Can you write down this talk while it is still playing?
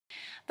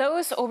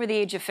Those over the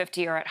age of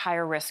 50 are at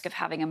higher risk of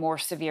having a more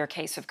severe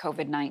case of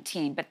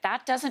COVID-19, but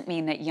that doesn't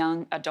mean that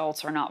young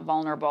adults are not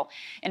vulnerable.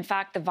 In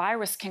fact, the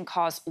virus can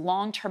cause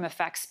long-term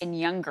effects in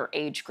younger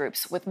age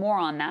groups. With more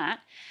on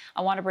that,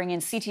 I want to bring in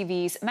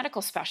CTV's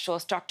medical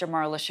specialist, Dr.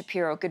 Marla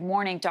Shapiro. Good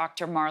morning,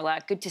 Dr.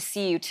 Marla. Good to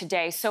see you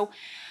today. So,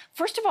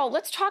 first of all,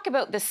 let's talk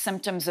about the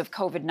symptoms of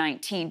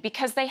COVID-19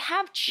 because they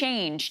have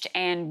changed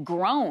and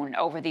grown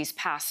over these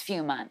past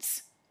few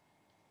months.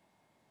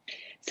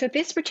 So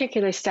this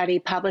particular study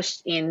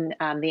published in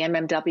the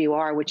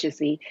MMWR, which is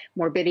the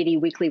Morbidity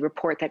Weekly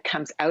Report that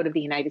comes out of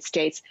the United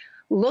States,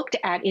 looked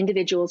at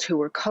individuals who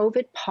were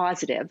COVID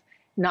positive,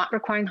 not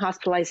requiring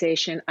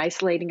hospitalization,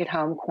 isolating at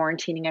home,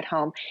 quarantining at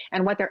home,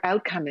 and what their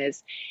outcome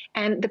is.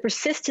 And the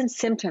persistent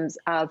symptoms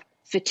of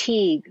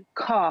fatigue,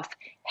 cough,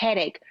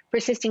 headache,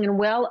 persisting in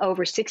well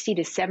over 60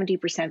 to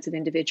 70% of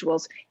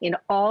individuals in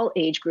all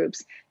age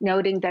groups,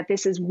 noting that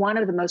this is one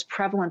of the most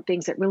prevalent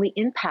things that really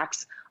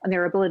impacts on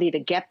their ability to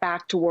get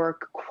back to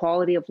work,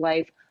 quality of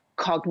life,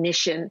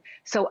 cognition.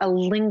 So a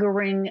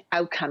lingering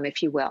outcome,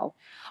 if you will.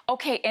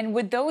 Okay, and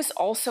would those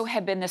also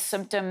have been the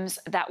symptoms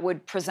that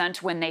would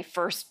present when they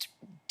first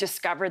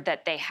discovered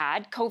that they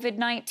had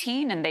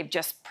COVID-19 and they've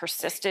just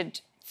persisted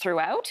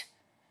throughout?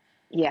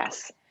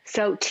 Yes.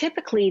 So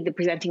typically the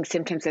presenting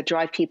symptoms that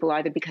drive people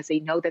either because they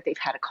know that they've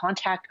had a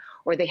contact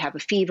or they have a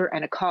fever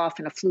and a cough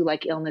and a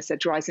flu-like illness that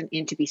drives them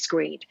in to be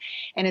screened.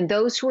 And in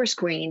those who are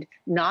screened,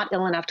 not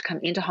ill enough to come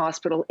into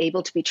hospital,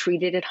 able to be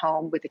treated at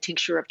home with a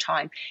tincture of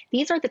time,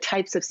 these are the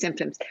types of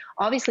symptoms.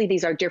 Obviously,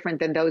 these are different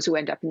than those who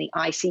end up in the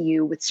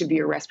ICU with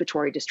severe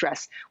respiratory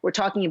distress. We're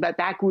talking about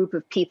that group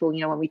of people,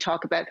 when we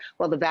talk about,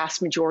 well, the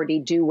vast majority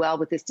do well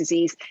with this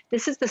disease.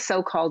 This is the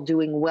so-called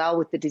doing well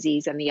with the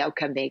disease and the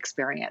outcome they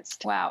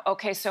experienced. Wow.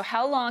 Okay, so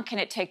how long can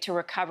it take to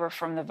recover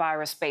from the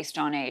virus based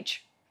on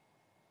age?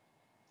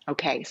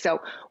 Okay,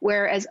 so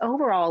whereas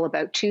overall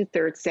about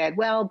 2/3 said,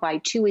 well, by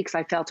 2 weeks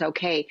I felt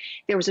okay,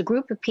 there was a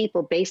group of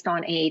people based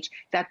on age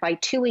that by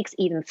 2 weeks,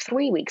 even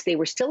 3 weeks, they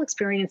were still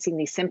experiencing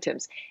these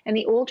symptoms. And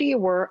the older you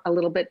were, a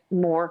little bit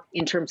more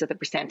in terms of the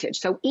percentage.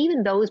 So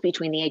even those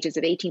between the ages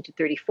of 18 to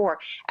 34,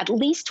 at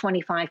least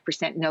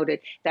 25%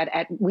 noted that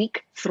at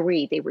week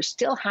 3, they were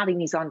still having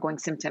these ongoing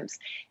symptoms.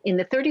 In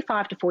the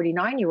 35 to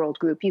 49-year-old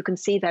group, you can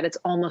see that it's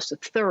almost a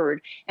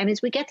third. And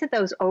as we get to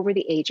those over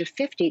the age of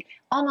 50,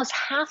 almost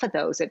half of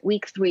those at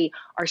week 3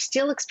 are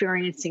still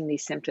experiencing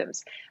these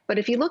symptoms. But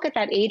if you look at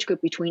that age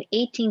group between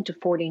 18 to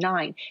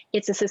 49,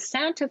 it's a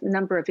substantive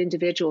number of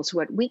individuals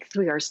who at week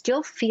 3 are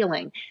still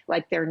feeling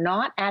like they're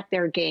not at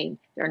their game.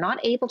 They're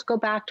not able to go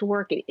back to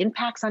work. It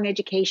impacts on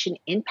education,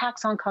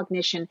 impacts on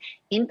cognition,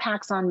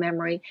 impacts on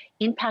memory,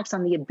 impacts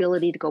on the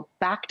ability to go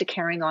back to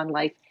carrying on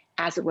life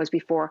as it was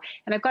before.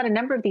 And I've got a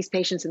number of these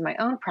patients in my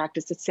own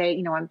practice that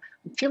say, I'm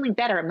feeling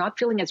better. I'm not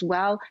feeling as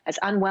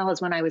unwell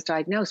as when I was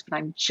diagnosed, but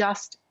I'm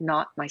just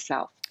not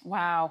myself.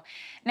 Wow.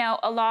 Now,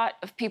 a lot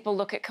of people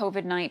look at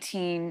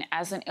COVID-19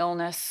 as an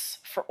illness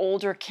for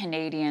older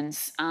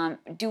Canadians.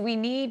 Do we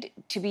need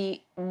to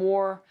be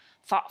more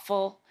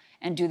thoughtful?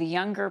 And do the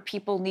younger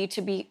people need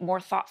to be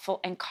more thoughtful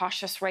and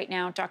cautious right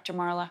now, Dr.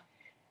 Marla?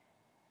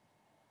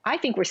 I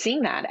think we're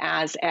seeing that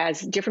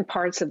as different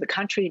parts of the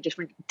country,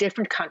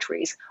 different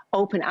countries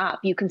open up.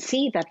 You can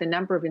see that the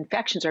number of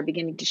infections are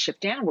beginning to shift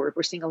downward.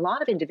 We're seeing a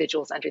lot of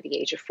individuals under the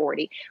age of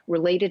 40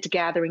 related to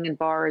gathering in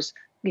bars,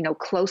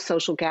 close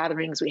social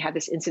gatherings. We had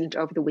this incident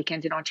over the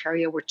weekend in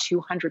Ontario where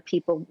 200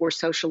 people were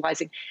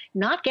socializing,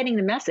 not getting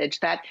the message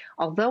that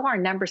although our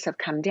numbers have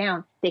come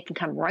down, they can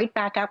come right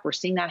back up. We're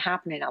seeing that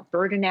happen in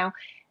Alberta now.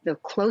 The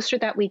closer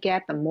that we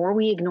get, the more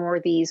we ignore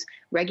these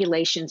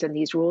regulations and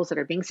these rules that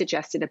are being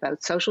suggested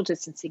about social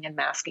distancing and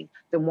masking,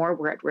 the more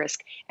we're at risk.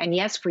 And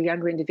yes, for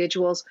younger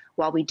individuals,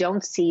 while we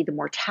don't see the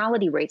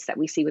mortality rates that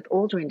we see with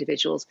older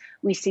individuals,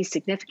 we see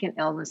significant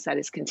illness that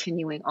is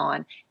continuing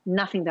on.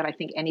 Nothing that I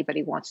think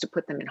anybody wants to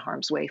put them in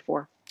harm's way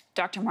for.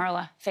 Dr.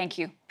 Marla, thank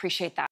you. Appreciate that.